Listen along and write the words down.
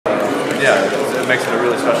yeah, it makes it a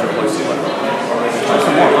really special place to live.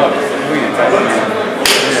 Some more love.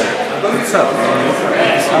 What's up, man?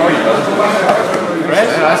 How are you, brother? Great.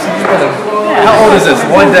 Yeah, I see you better. Yeah. How old is this?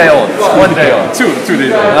 1 day old. It's 1 day old. 2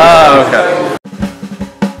 days old. Ah, okay.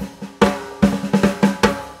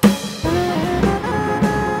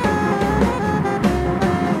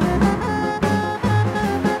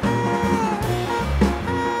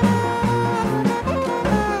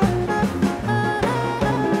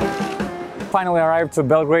 Finally arrived to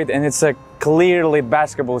Belgrade, and it's a clearly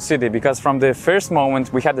basketball city, because from the first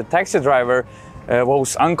moment we had the taxi driver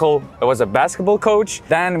whose uncle was a basketball coach.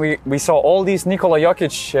 Then we saw all these Nikola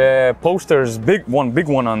Jokic posters, big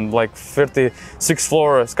one on like 36th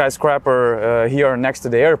floor skyscraper here next to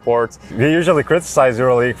the airport. We usually criticize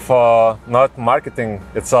EuroLeague for not marketing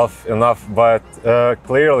itself enough, but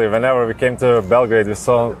clearly whenever we came to Belgrade,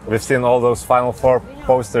 we've seen all those Final Four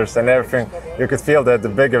posters and everything. You could feel that the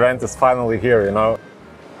big event is finally here, you know.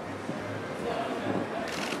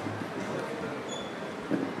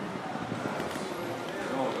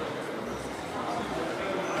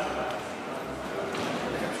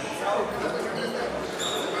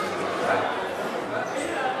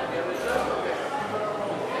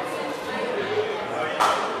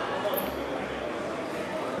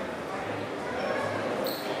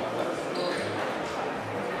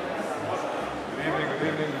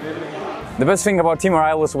 The best thing about Team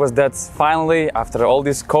Rivals was that finally, after all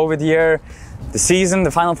this COVID year, the season, the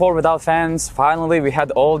Final Four without fans, finally we had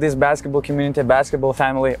all this basketball community, basketball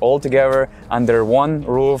family all together under one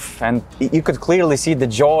roof, and you could clearly see the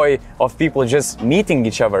joy of people just meeting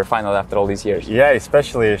each other finally after all these years. Yeah,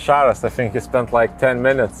 especially Sharas. I think he spent like 10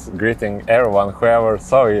 minutes greeting everyone, whoever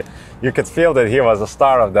saw you. You could feel that he was a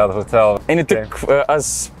star of that hotel. And it took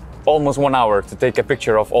us almost 1 hour to take a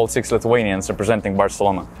picture of all 6 Lithuanians representing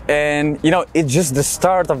Barcelona. And you know, it's just the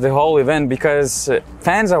start of the whole event, because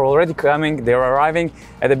fans are already coming, they're arriving,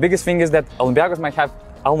 and the biggest thing is that Olympiacos might have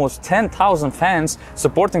almost 10,000 fans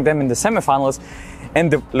supporting them in the semifinals.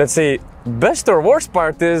 And the, let's say, best or worst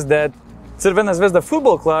part is that Crvena Zvezda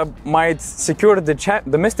Football Club might secure the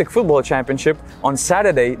domestic football championship on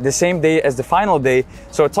Saturday, the same day as the final day.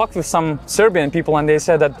 So I talked with some Serbian people, and they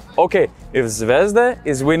said that, okay, if Zvezda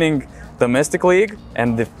is winning domestic league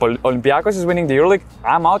and the Olympiacos is winning the EuroLeague,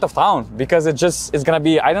 I'm out of town, because it's gonna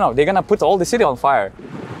be, I don't know, they're gonna put all the city on fire.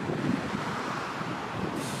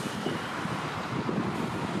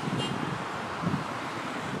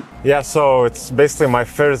 Yeah, so it's basically my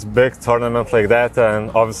first big tournament like that,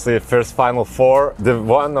 and obviously first Final Four.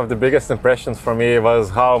 One of the biggest impressions for me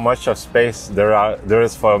was how much of space there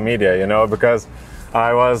is for media, you know, because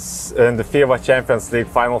I was in the FIBA Champions League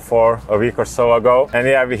Final Four a week or so ago, and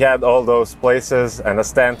yeah, we had all those places and a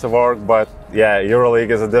stand to work, but yeah,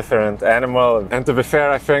 EuroLeague is a different animal. And to be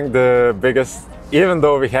fair, I think the biggest, even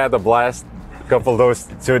though we had a blast couple of those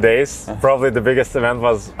 2 days, probably the biggest event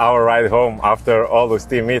was our ride home after all those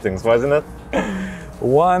team meetings, wasn't it?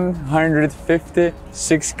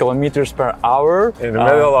 156 kilometers per hour in the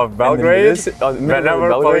middle of Belgrade,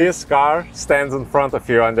 whenever a police car stands in front of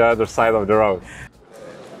you on the other side of the road.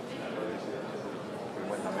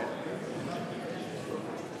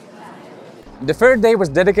 The third day was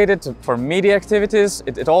dedicated for media activities.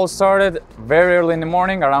 It all started very early in the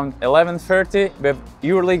morning, around 11:30, with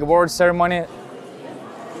EuroLeague award ceremony.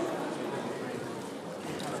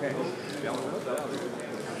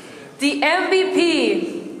 The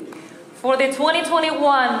MVP for the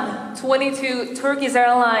 2021-22 Turkish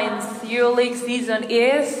Airlines EuroLeague season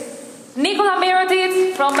is Nikola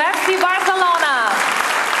Mirotic from FC Barcelona.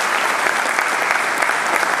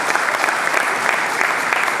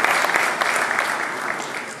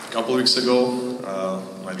 A couple weeks ago,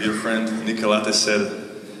 my dear friend Nicolate said,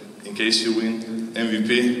 in case you win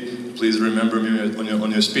MVP, please remember me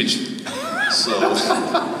on your speech. So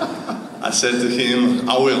I said to him,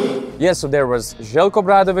 I will. Yes, so there was Željko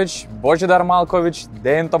Obradović, Božidar Maljković,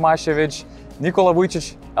 Dejan Tomašević, Nikola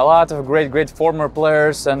Vujčić, a lot of great former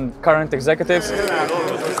players and current executives.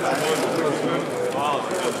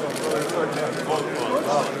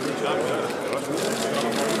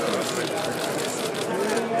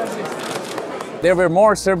 There were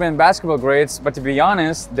more Serbian basketball greats, but to be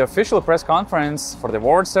honest, the official press conference for the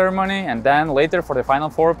award ceremony and then later for the Final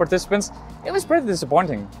Four participants, it was pretty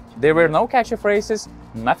disappointing. There were no catchy phrases,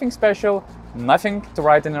 nothing special, nothing to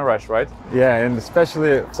write in a rush, right? Yeah, and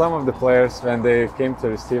especially some of the players, when they came to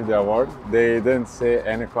receive the award, they didn't say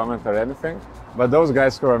any comment or anything. But those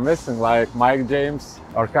guys who are missing, like Mike James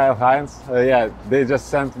or Kyle Hines, yeah, they just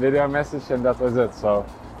sent video message and that was it. So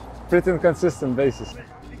pretty inconsistent basis.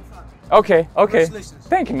 Okay.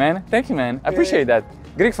 Thank you, man. I appreciate that.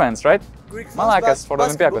 Greek fans, right? Greek fans, Malakas for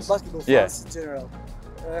Olympiacos. Basketball Yeah. fans in general.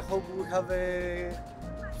 I hope we have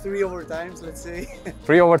 3 overtimes, let's say.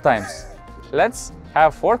 3 overtimes. Let's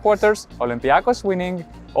have 4 quarters, Olympiacos winning,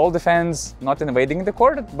 all the fans not invading the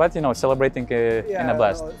court, but you know, celebrating in a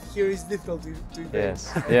blast. No, here is difficult to invade.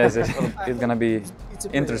 Yes, it's gonna be It's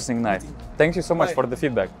a interesting night. meeting. Thank you so much Bye. for the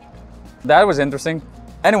feedback. That was interesting.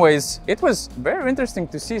 Anyways, it was very interesting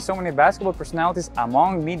to see so many basketball personalities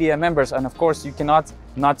among media members, and of course you cannot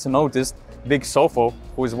not notice Big Sofo,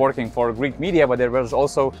 who is working for Greek media, but there was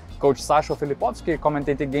also Coach Sasho Filipovski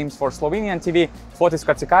commentating games for Slovenian TV, Fotis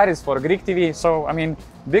Katsikaris for Greek TV. So, I mean,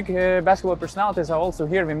 big basketball personalities are also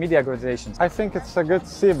here with media accreditations. I think it's good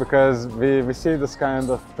to see because we see this kind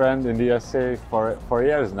of trend in the USA for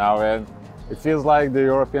years now, and it feels like the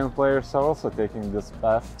European players are also taking this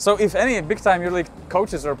path. So if any big-time EuroLeague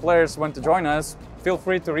coaches or players want to join us, feel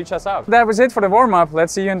free to reach us out. That was it for the warm-up.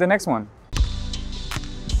 Let's see you in the next one.